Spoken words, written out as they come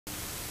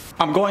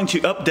I'm going to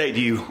update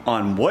you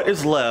on what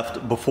is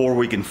left before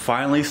we can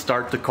finally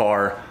start the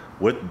car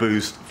with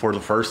boost for the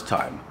first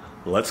time.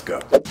 Let's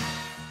go.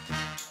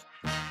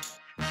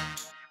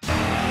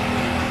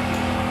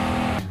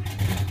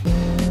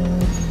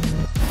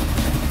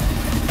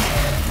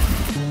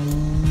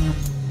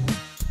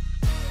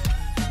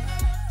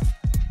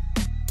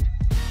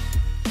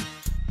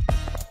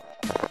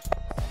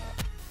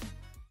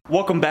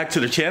 Welcome back to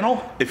the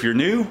channel. If you're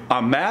new,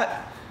 I'm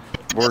Matt.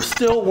 We're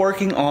still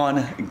working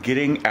on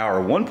getting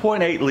our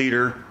 1.8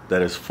 liter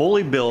that is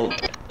fully built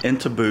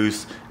into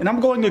boost, and I'm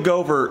going to go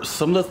over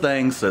some of the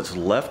things that's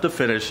left to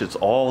finish. It's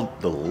all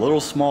the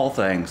little small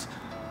things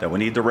that we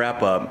need to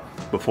wrap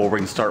up before we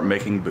can start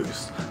making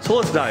boost. So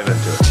let's dive into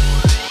it.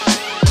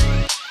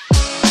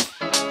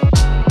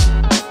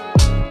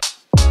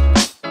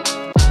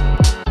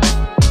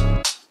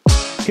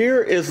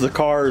 Here is the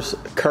car's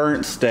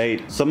current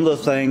state. Some of the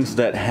things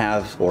that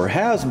have or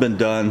has been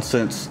done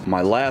since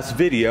my last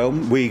video.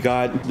 We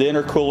got the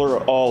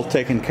intercooler all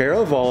taken care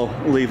of. I'll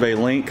leave a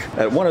link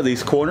at one of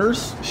these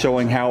corners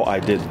showing how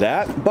I did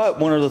that. But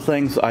one of the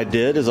things I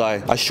did is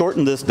I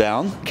shortened this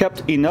down,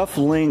 kept enough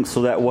length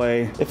so that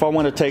way if I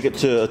want to take it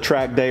to a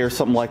track day or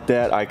something like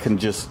that, I can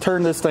just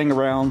turn this thing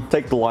around,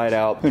 take the light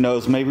out. Who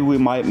knows, maybe we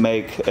might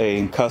make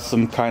a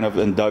custom kind of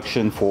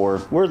induction for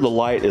where the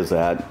light is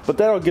at. But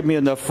that'll give me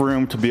enough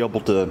room to be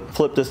able to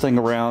flip this thing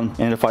around,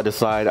 and if I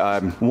decide I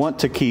want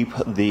to keep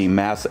the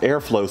mass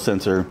airflow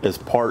sensor as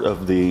part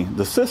of the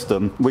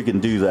system, we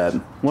can do that.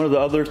 One of the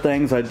other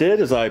things I did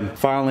is I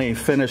finally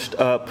finished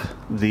up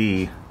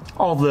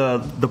all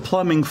the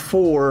plumbing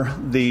for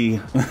the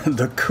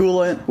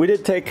coolant. We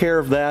did take care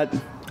of that.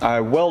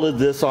 I welded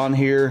this on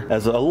here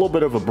as a little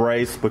bit of a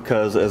brace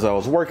because as I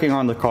was working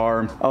on the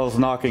car, I was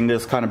knocking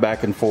this kind of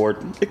back and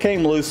forth. It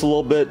came loose a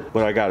little bit,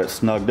 but I got it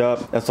snugged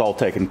up. That's all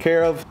taken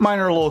care of.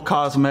 Minor little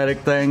cosmetic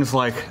things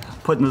like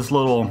putting this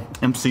little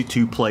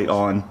MC2 plate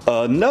on.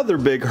 Another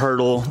big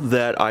hurdle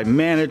that I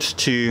managed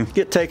to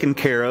get taken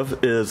care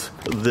of is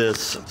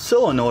this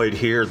solenoid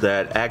here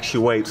that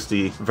actuates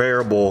the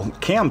variable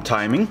cam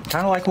timing.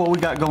 Kind of like what we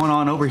got going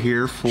on over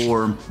here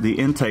for the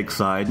intake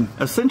side.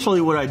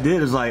 Essentially what I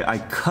did is I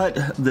cut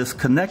this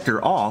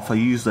connector off. I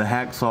used a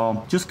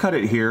hacksaw, just cut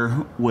it here,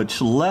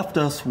 which left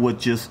us with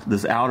just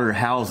this outer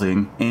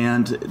housing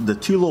and the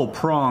two little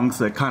prongs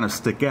that kind of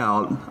stick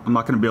out. I'm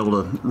not going to be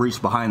able to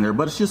reach behind there,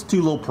 but it's just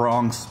two little prongs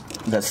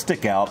that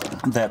stick out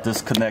that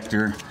this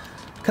connector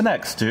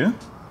connects to,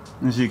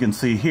 as you can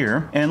see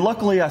here. And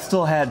luckily I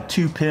still had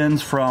two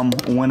pins from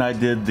when I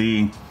did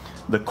the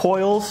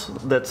coils.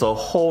 That's a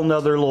whole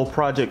nother little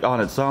project on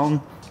its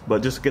own,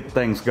 but just to get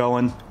things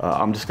going,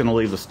 I'm just gonna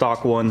leave the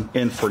stock one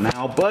in for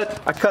now.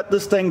 But I cut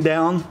this thing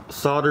down,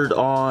 soldered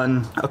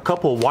on a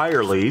couple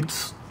wire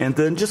leads, and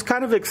then just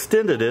kind of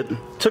extended it.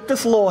 Took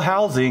this little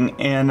housing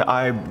and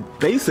I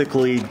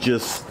basically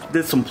just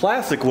did some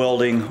plastic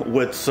welding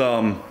with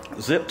some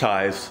zip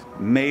ties,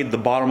 made the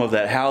bottom of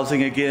that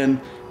housing again,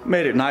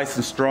 made it nice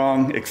and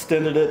strong,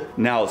 extended it.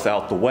 Now it's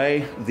out the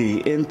way.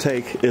 The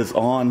intake is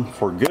on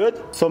for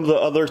good. Some of the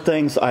other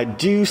things I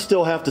do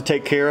still have to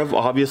take care of,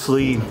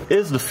 obviously,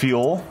 is the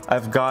fuel.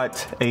 I've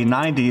got a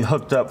 90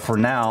 hooked up for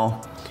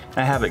now.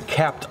 I have it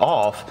capped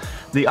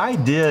off. The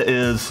idea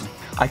is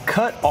I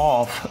cut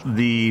off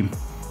the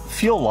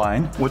fuel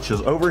line, which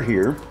is over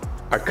here.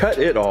 I cut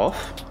it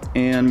off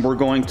and we're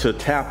going to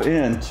tap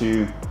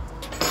into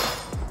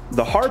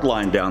the hard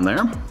line down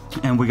there.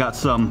 And we got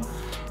some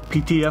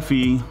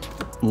PTFE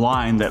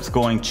line that's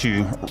going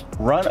to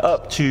run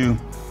up to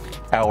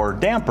our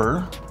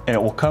damper and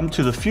it will come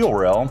to the fuel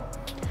rail.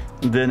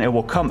 Then it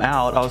will come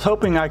out. I was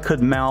hoping I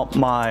could mount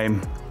my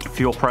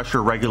fuel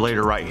pressure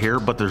regulator right here,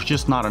 but there's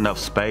just not enough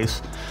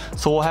space.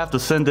 So we'll have to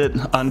send it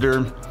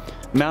under,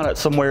 mount it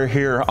somewhere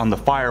here on the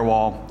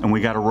firewall, and we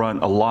got to run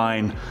a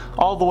line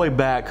all the way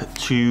back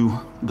to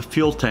the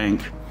fuel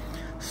tank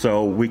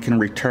so we can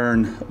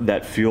return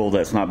that fuel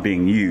that's not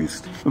being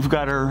used. We've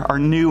got our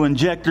new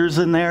injectors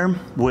in there,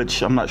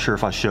 which I'm not sure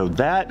if I showed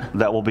that.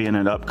 That will be in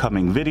an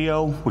upcoming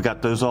video. We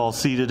got those all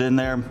seated in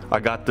there. I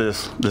got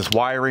this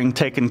wiring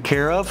taken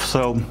care of.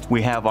 So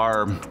we have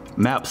our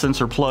map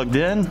sensor plugged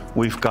in.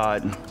 We've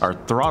got our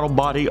throttle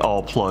body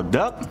all plugged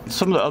up.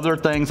 Some of the other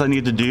things I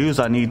need to do is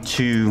I need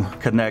to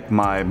connect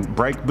my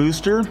brake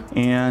booster,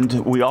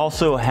 and we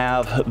also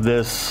have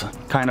this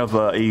kind of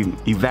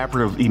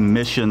evaporative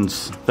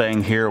emissions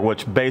thing here,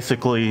 which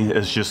basically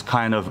is just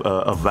kind of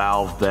a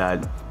valve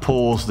that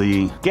pulls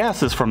the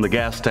gases from the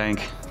gas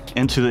tank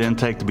into the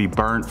intake to be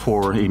burnt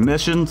for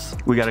emissions.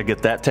 We got to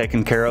get that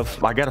taken care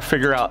of. I got to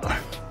figure out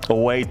a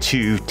way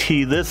to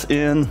tee this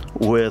in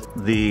with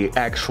the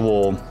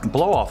actual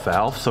blow-off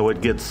valve so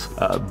it gets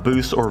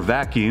boost or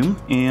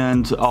vacuum,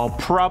 and I'll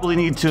probably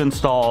need to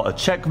install a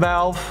check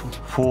valve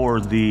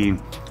for the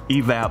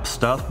evap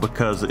stuff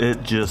because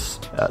it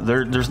just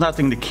there's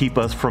nothing to keep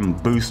us from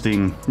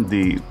boosting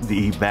the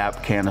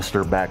evap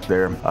canister back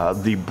there.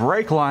 The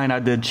brake line I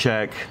did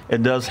check,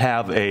 it does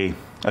have a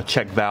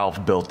check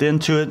valve built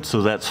into it,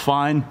 so that's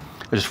fine.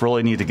 I just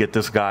really need to get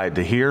this guy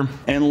to here.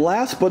 And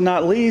last but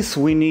not least,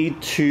 we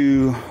need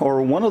to,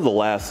 or one of the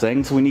last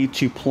things, we need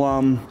to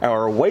plumb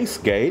our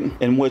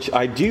wastegate, in which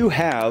I do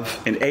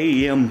have an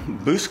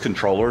AEM boost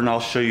controller, and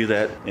I'll show you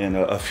that in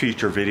a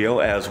future video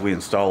as we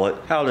install it,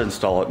 how to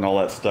install it and all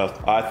that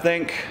stuff. I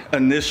think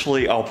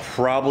initially I'll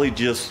probably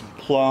just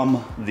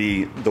plumb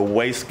the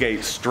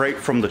wastegate straight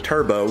from the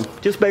turbo,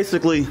 just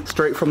basically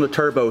straight from the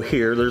turbo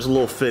here. There's a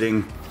little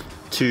fitting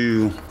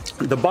to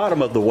the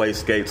bottom of the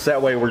wastegate, so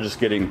that way we're just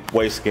getting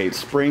wastegate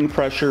spring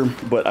pressure,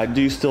 but I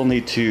do still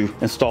need to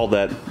install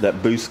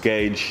that boost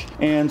gauge,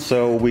 and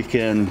so we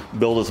can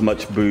build as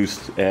much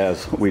boost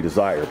as we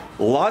desire.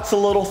 Lots of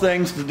little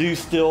things to do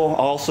still.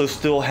 Also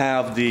still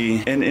have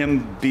the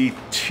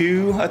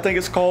NMB2, I think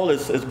it's called.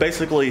 It's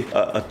basically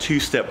a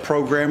two-step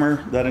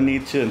programmer that I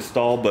need to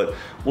install, but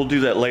we'll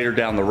do that later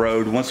down the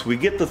road once we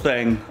get the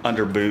thing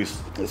under boost.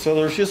 So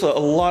there's just a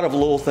lot of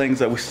little things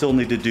that we still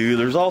need to do.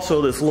 There's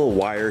also this little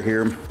wire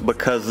here,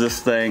 because this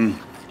thing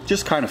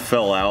just kind of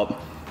fell out.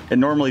 It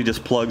normally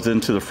just plugs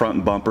into the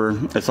front bumper.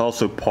 It's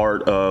also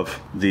part of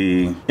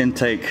the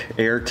intake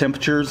air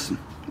temperatures.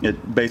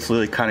 It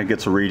basically kind of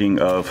gets a reading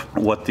of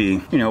what the,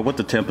 what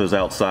the temp is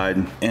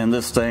outside. And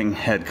this thing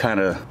had kind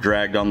of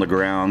dragged on the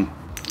ground,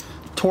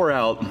 tore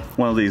out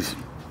one of these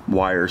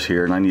wires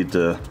here, and I need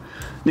to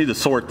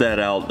sort that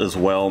out as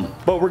well.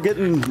 But we're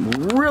getting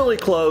really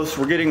close.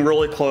 We're getting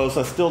really close.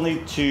 I still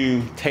need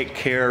to take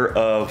care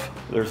of,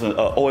 there's an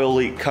oil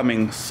leak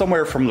coming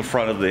somewhere from the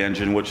front of the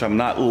engine, which I'm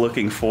not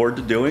looking forward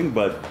to doing,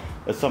 but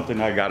it's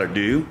something I gotta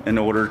do in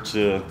order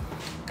to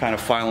kind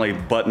of finally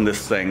button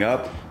this thing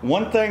up.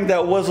 One thing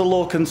that was a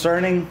little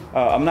concerning,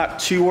 I'm not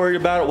too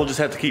worried about it. We'll just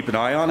have to keep an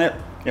eye on it.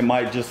 It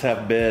might just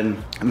have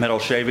been metal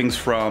shavings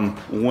from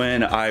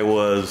when I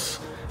was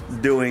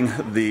doing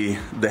the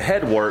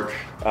head work.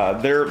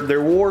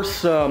 There were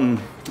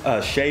some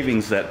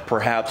shavings that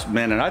perhaps,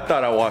 man, and I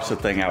thought I washed the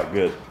thing out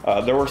good.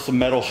 There were some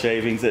metal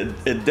shavings.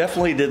 It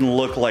definitely didn't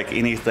look like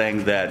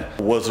anything that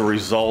was a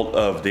result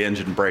of the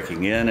engine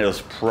breaking in. It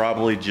was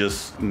probably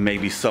just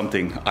maybe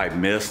something I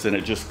missed, and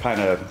it just kind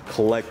of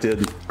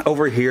collected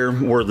over here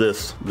where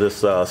this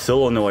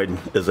solenoid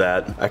is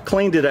at. I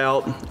cleaned it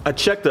out. I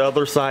checked the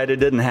other side. It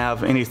didn't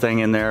have anything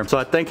in there. So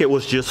I think it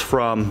was just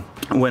from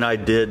when I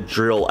did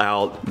drill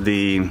out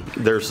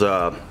there's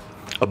a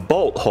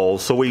bolt hole.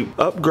 So we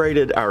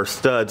upgraded our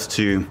studs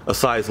to a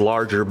size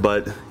larger,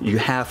 but you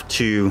have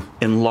to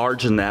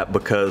enlarge in that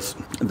because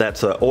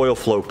that's an oil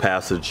flow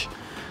passage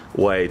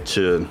way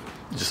to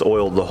just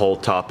oil the whole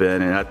top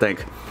end. And I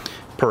think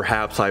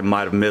perhaps I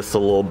might have missed a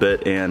little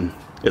bit and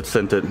it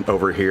sent it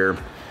over here.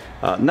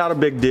 Not a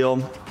big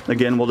deal.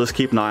 Again, we'll just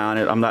keep an eye on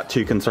it. I'm not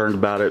too concerned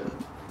about it,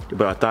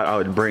 but I thought I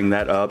would bring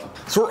that up.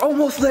 So we're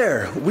almost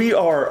there. We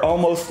are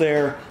almost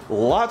there.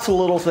 Lots of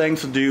little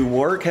things to do.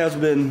 Work has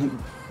been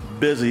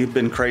busy,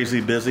 been crazy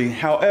busy.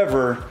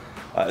 However,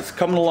 it's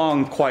coming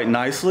along quite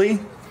nicely.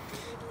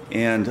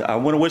 And I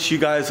want to wish you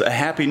guys a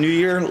happy new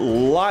year.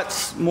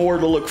 Lots more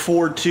to look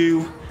forward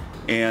to.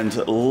 And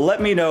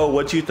let me know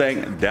what you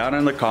think down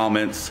in the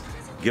comments.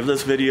 Give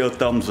this video a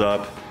thumbs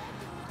up.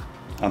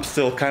 I'm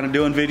still kind of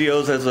doing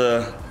videos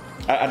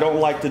I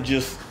don't like to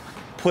just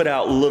put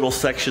out little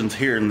sections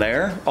here and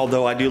there,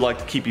 although I do like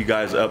to keep you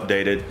guys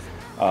updated.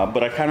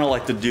 But I kind of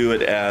like to do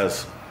it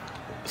as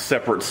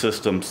separate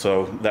systems,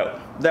 so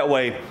that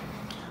way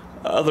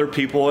other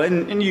people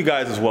and you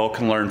guys as well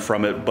can learn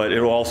from it, but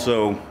it'll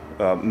also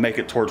make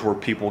it towards where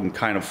people can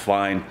kind of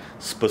find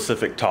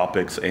specific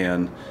topics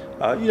and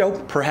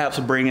perhaps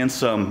bring in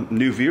some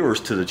new viewers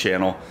to the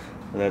channel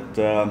that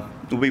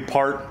will be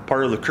part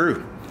of the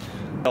crew.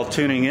 Y'all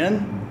tuning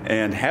in,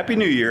 and Happy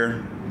New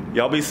Year.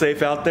 Y'all be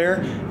safe out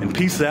there, and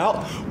peace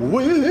out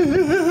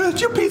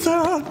with your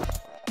pizza.